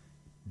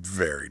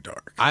 very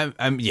dark.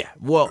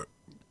 Well,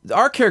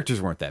 our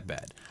characters weren't that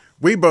bad.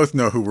 We both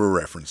know who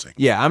we're referencing.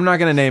 Yeah, I'm not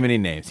going to name any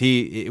names.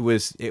 It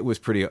was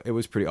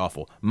pretty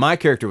awful. My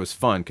character was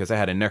fun because I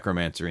had a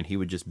necromancer and he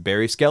would just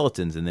bury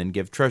skeletons and then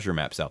give treasure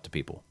maps out to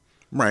people.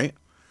 Right.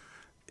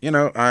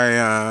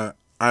 I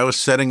was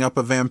setting up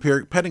a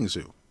vampiric petting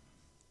zoo.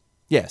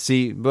 Yeah,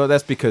 see, well,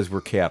 that's because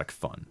we're chaotic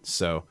fun.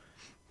 So,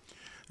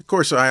 of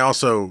course, I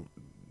also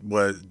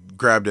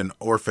grabbed an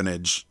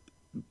orphanage,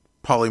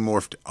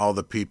 polymorphed all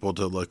the people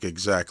to look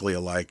exactly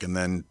alike, and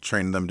then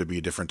trained them to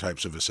be different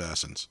types of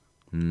assassins.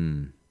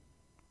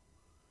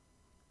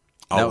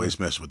 Always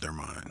mess with their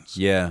minds.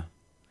 Yeah.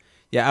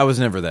 Yeah, I was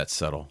never that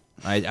subtle.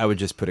 I would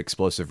just put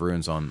explosive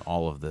runes on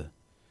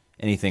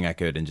anything I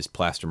could and just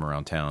plaster them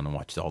around town and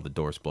watch all the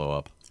doors blow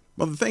up.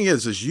 Well, the thing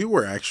is you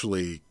were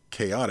actually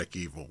chaotic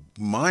evil.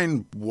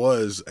 Mine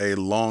was a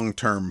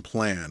long-term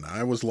plan.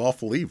 I was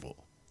lawful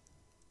evil.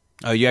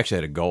 Oh, you actually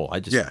had a goal.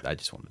 I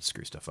just wanted to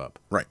screw stuff up.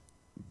 Right.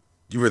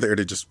 You were there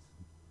to just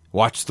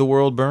watch the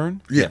world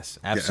burn? Yeah. Yes,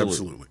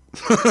 absolutely.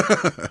 Yeah,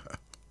 absolutely.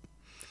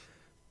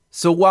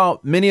 So while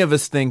many of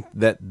us think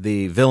that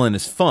the villain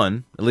is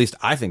fun, at least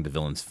I think the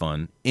villain's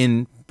fun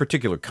in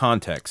particular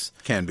contexts.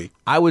 Can be.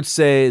 I would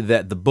say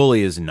that the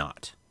bully is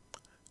not.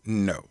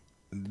 No.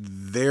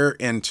 Their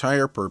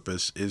entire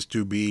purpose is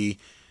to be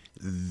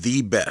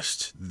the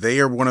best. They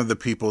are one of the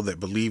people that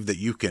believe that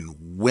you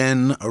can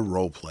win a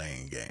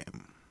role-playing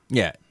game.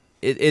 Yeah.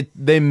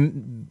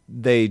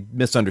 They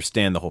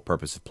misunderstand the whole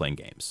purpose of playing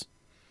games.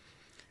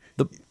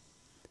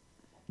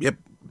 Yep.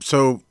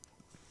 So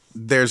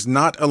there's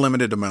not a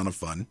limited amount of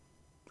fun.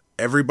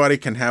 Everybody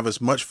can have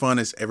as much fun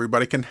as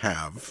everybody can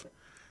have.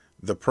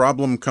 The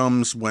problem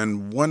comes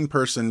when one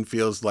person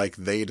feels like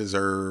they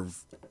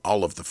deserve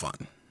all of the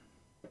fun.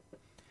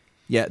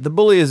 Yeah, the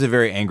bully is a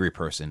very angry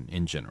person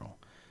in general.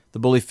 The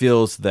bully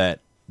feels that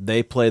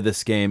they play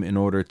this game in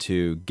order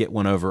to get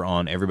one over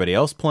on everybody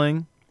else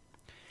playing.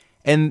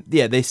 And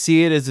yeah, they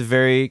see it as a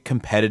very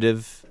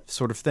competitive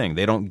sort of thing.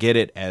 They don't get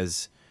it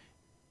as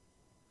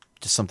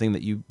just something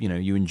that you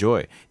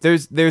enjoy.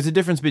 There's a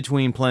difference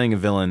between playing a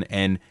villain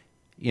and,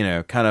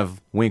 kind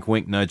of wink,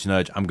 wink, nudge,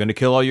 nudge, I'm going to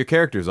kill all your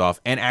characters off,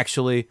 and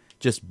actually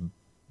just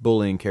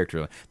bullying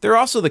character. They're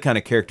also the kind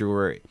of character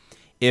where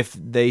if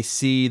they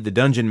see the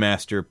dungeon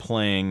master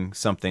playing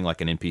something like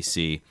an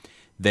NPC,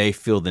 they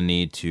feel the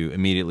need to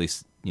immediately,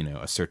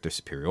 assert their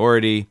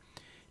superiority,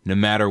 no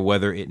matter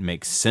whether it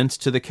makes sense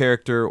to the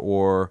character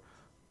or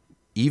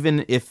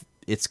even if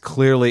it's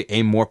clearly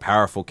a more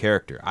powerful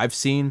character. I've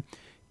seen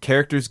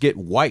characters get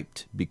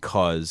wiped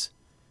because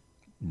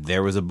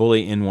there was a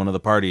bully in one of the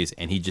parties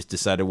and he just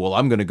decided, well,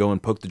 I'm going to go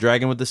and poke the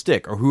dragon with the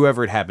stick, or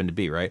whoever it happened to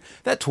be, right?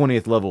 That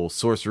 20th level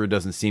sorcerer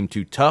doesn't seem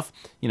too tough.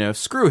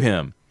 Screw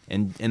him.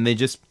 And they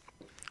just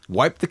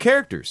wipe the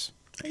characters.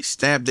 I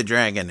stabbed the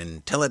dragon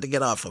and tell it to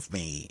get off of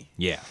me.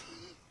 Yeah.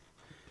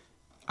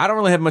 I don't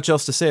really have much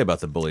else to say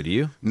about the bully, do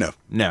you?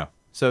 No.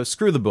 So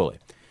screw the bully.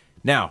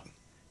 Now,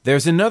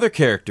 there's another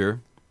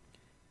character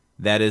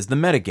that is the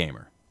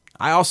metagamer.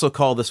 I also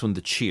call this one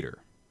the cheater.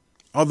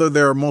 Although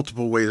there are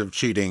multiple ways of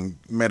cheating,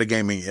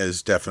 metagaming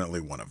is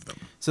definitely one of them.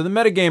 So the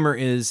metagamer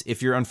is,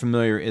 if you're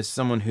unfamiliar, is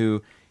someone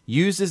who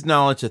uses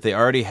knowledge that they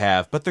already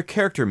have, but their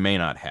character may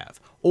not have.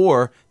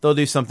 Or they'll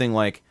do something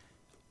like,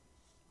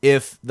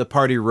 if the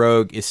party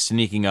rogue is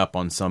sneaking up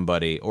on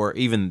somebody, or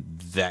even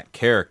that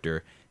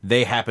character,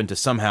 they happen to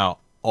somehow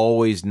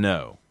always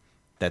know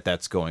that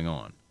that's going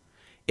on.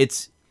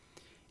 It's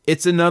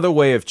another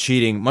way of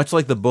cheating. Much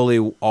like the bully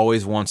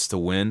always wants to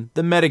win,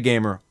 the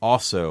metagamer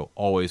also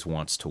always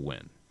wants to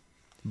win.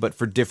 But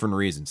for different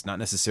reasons. Not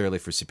necessarily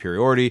for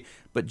superiority,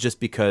 but just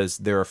because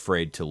they're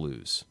afraid to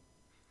lose.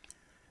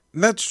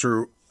 That's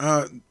true.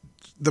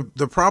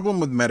 The problem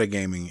with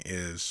metagaming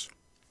is,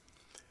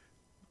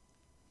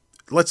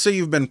 let's say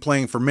you've been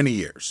playing for many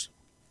years,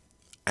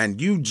 and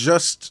you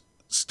just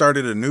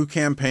started a new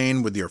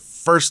campaign with your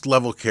first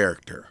level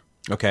character.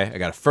 Okay, I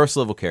got a first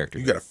level character.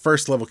 You got a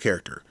first level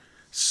character.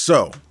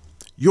 So,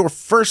 your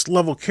first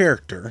level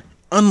character,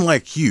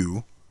 unlike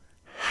you,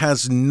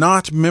 has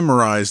not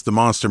memorized the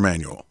monster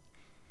manual.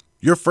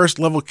 Your first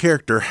level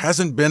character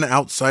hasn't been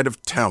outside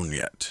of town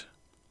yet.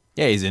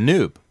 Yeah, he's a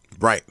noob.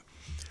 Right.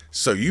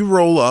 So you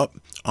roll up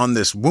on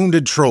this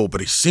wounded troll, but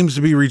he seems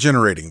to be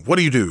regenerating. What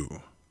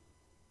do?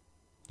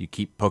 You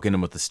keep poking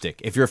him with the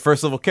stick. If you're a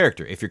first level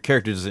character, if your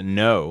character doesn't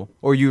know,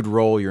 or you'd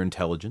roll your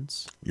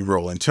intelligence. You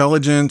roll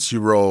intelligence,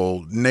 you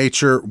roll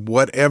nature,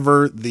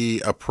 whatever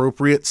the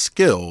appropriate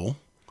skill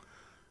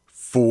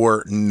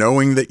for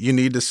knowing that you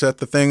need to set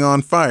the thing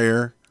on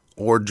fire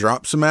or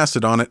drop some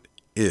acid on it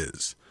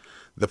is.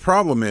 The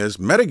problem is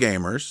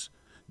metagamers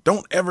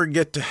don't ever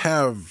get to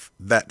have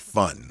that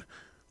fun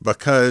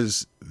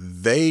because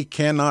they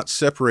cannot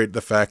separate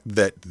the fact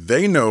that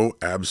they know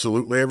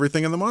absolutely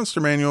everything in the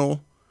monster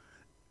manual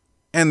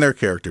and their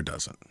character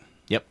doesn't.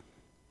 Yep.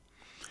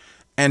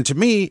 And to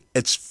me,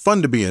 it's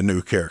fun to be a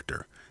new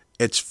character.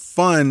 It's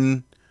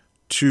fun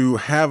to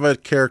have a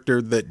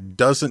character that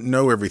doesn't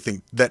know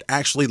everything, that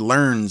actually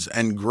learns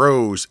and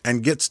grows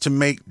and gets to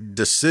make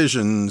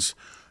decisions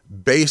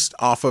based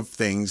off of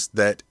things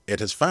that it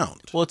has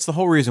found. Well, it's the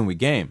whole reason we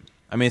game.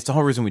 I mean, it's the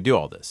whole reason we do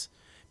all this.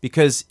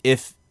 Because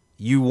if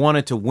you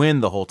wanted to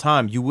win the whole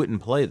time, you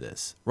wouldn't play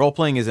this.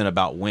 Role-playing isn't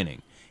about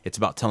winning. It's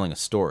about telling a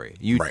story.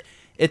 Right.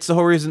 It's the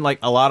whole reason, like,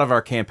 a lot of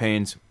our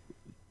campaigns,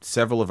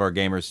 several of our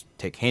gamers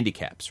take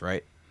handicaps,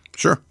 right?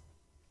 Sure.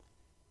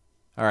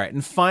 All right,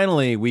 and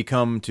finally, we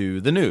come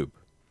to the noob.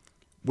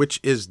 Which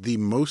is the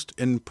most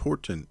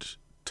important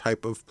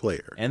type of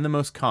player. And the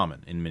most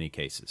common in many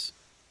cases.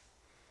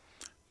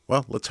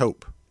 Well, let's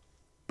hope.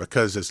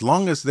 Because as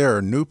long as there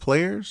are new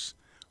players,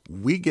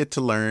 we get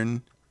to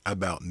learn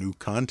about new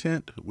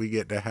content. We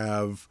get to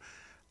have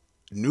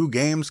new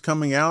games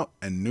coming out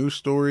and new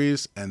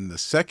stories. And the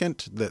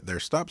second that there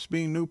stops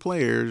being new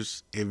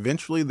players,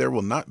 eventually there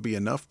will not be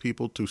enough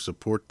people to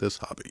support this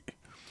hobby.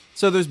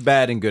 So there's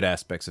bad and good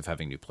aspects of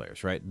having new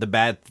players, right? The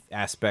bad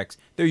aspects,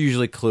 they're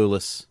usually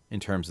clueless in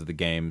terms of the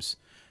games.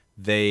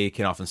 They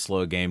can often slow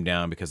a game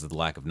down because of the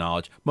lack of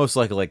knowledge. Most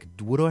likely, like,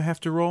 what do I have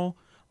to roll?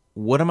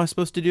 What am I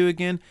supposed to do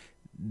again?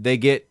 They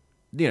get,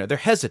 they're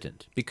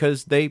hesitant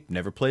because they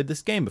never played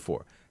this game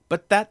before.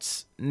 But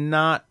that's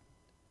not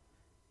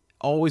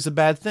always a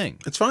bad thing.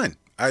 It's fine.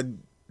 I've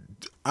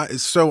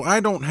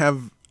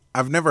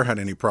never had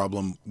any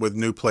problem with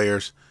new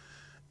players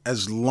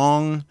as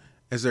long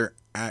as they're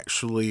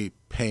actually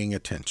paying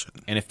attention.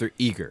 And if they're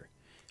eager.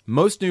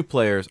 Most new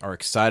players are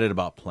excited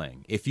about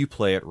playing if you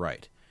play it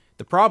right.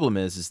 The problem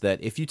is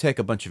that if you take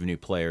a bunch of new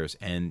players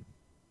and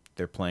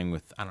they're playing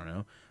with, I don't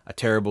know, a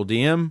terrible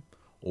DM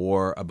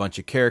or a bunch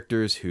of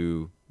characters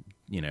who,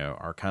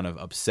 are kind of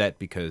upset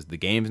because the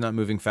game's not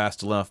moving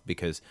fast enough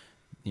because,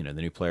 the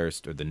new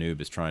players or the noob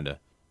is trying to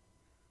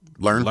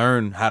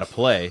learn how to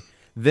play,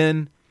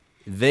 then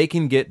they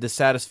can get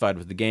dissatisfied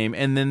with the game,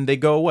 and then they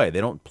go away.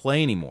 They don't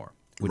play anymore,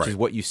 which is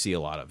what you see a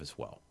lot of as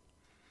well.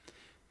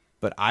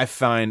 But I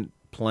find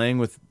playing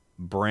with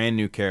brand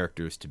new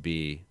characters to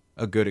be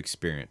a good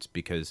experience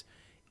because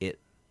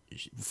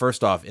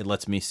first off, it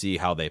lets me see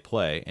how they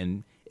play,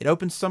 and it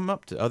opens some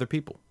up to other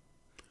people.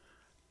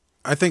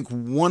 I think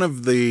one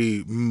of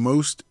the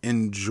most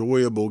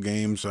enjoyable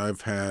games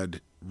I've had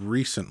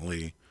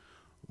recently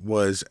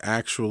was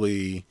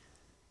actually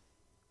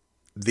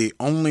the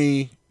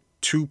only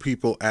two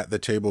people at the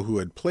table who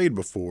had played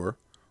before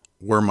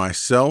were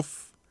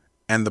myself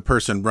and the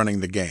person running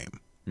the game.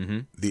 Mm-hmm.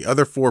 The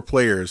other 4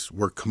 players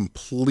were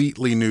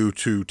completely new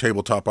to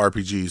tabletop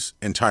RPGs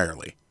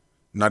entirely,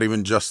 not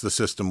even just the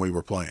system we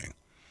were playing.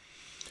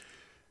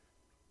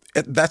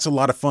 That's a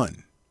lot of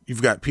fun.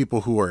 You've got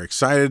people who are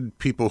excited,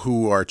 people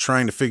who are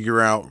trying to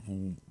figure out,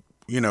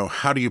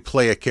 how do you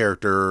play a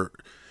character?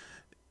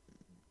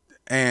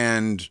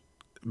 And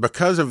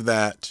because of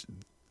that,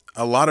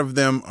 a lot of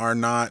them are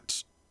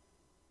not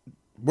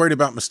worried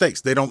about mistakes.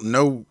 They don't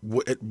know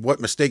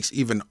what mistakes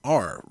even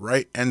are,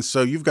 right? And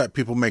so you've got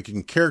people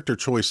making character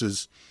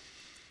choices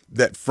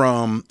that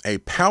from a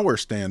power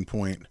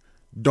standpoint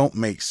don't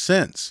make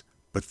sense,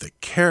 but the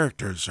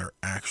characters are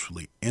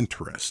actually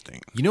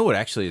interesting. You know what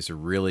actually is a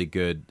really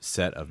good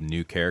set of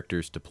new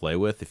characters to play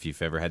with if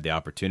you've ever had the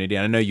opportunity?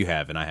 And I know you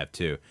have, and I have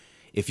too.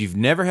 If you've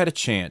never had a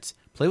chance,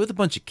 play with a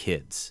bunch of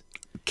kids.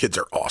 Kids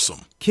are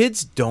awesome.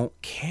 Kids don't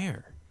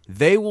care.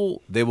 They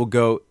will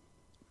go.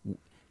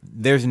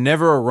 There's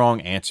never a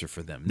wrong answer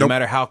for them. No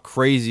matter how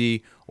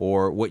crazy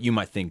or what you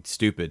might think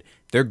stupid,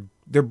 they're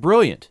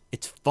brilliant.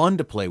 It's fun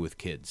to play with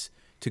kids,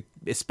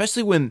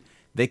 especially when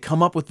they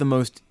come up with the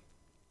most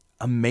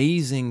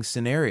amazing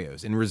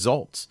scenarios and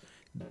results.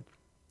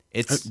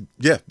 It's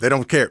they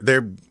don't care.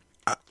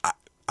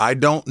 I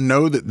don't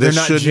know that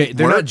this shouldn't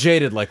they're work. not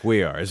jaded like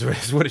we are.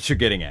 Is what you're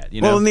getting at.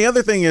 Well, and the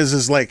other thing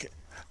is like,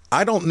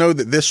 I don't know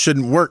that this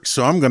shouldn't work,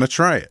 so I'm going to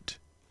try it.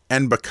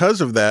 And because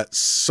of that,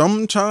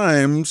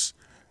 sometimes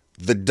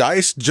the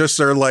dice just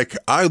are like,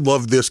 I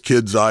love this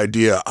kid's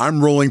idea.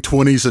 I'm rolling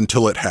 20s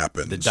until it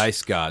happens. The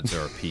dice gods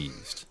are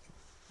appeased.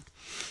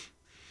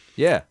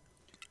 Yeah.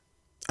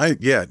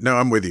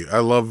 I'm with you. I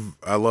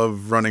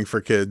love running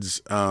for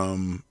kids.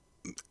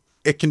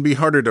 It can be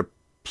harder to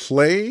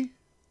play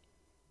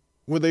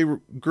with a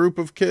group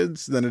of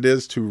kids than it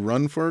is to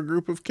run for a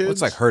group of kids. Well,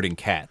 it's like herding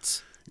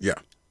cats. Yeah.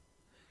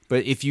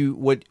 But if you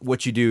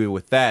what you do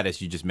with that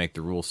is you just make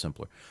the rules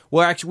simpler.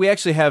 Well, we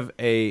actually have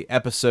a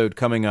episode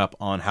coming up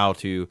on how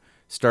to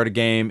start a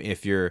game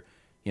if you're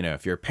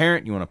a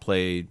parent, you want to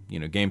play,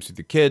 games with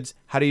your kids.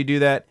 How do you do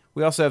that?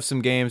 We also have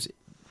some games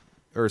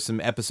or some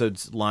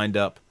episodes lined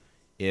up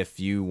if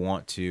you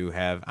want to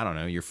have, I don't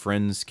know, your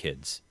friends'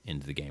 kids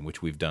into the game,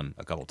 which we've done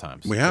a couple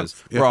times. We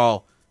have. We're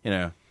all,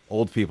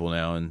 old people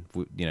now, and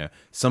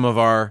some of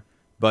our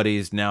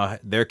buddies now,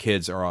 their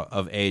kids are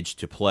of age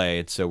to play,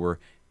 and so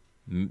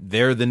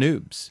they're the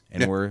noobs,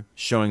 and we're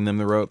showing them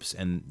the ropes,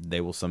 and they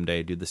will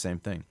someday do the same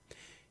thing.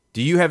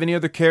 Do you have any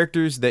other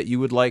characters that you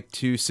would like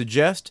to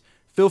suggest?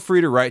 Feel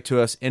free to write to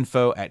us,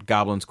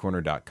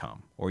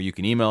 info@goblinscorner.com, or you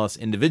can email us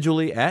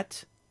individually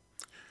at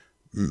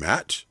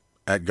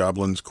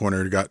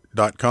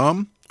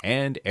Matt@goblinscorner.com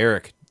and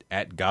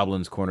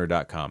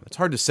Eric@goblinscorner.com. It's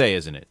hard to say,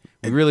 isn't it?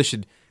 We really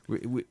should...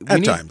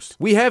 At times.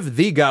 We have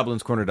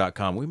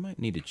thegoblinscorner.com. We might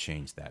need to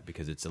change that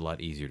because it's a lot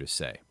easier to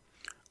say.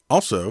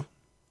 Also,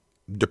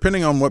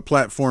 depending on what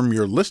platform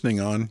you're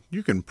listening on,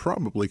 you can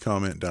probably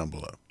comment down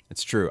below.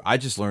 It's true. I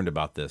just learned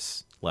about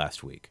this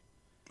last week.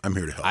 I'm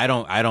here to help. I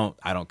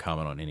don't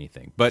comment on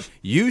anything, but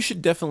you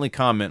should definitely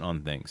comment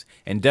on things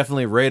and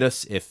definitely rate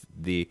us if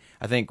I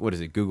think,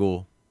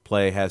 Google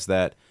Play has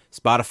that.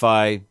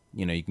 Spotify,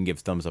 you can give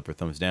thumbs up or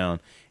thumbs down.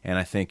 And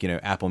I think,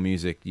 Apple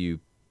Music, you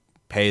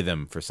pay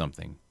them for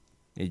something.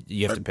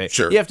 You have to pay.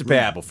 Sure. You have to pay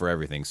Apple for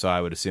everything. So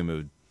I would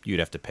assume you'd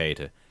have to pay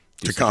to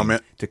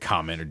comment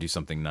or do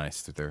something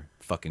nice with their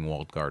fucking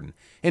walled garden.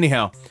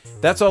 Anyhow,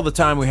 that's all the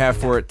time we have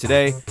for it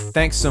today.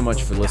 Thanks so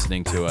much for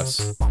listening to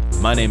us.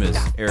 My name is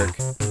Eric.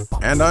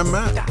 And I'm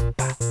Matt.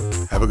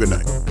 Have a good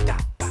night.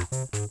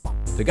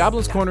 The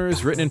Goblin's Corner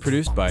is written and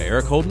produced by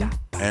Eric Holden.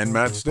 And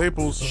Matt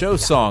Staples. Show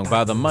song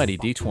by the mighty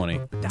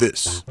D20.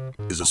 This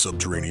is a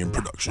Subterranean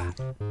production.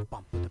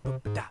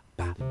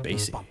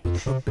 Basie.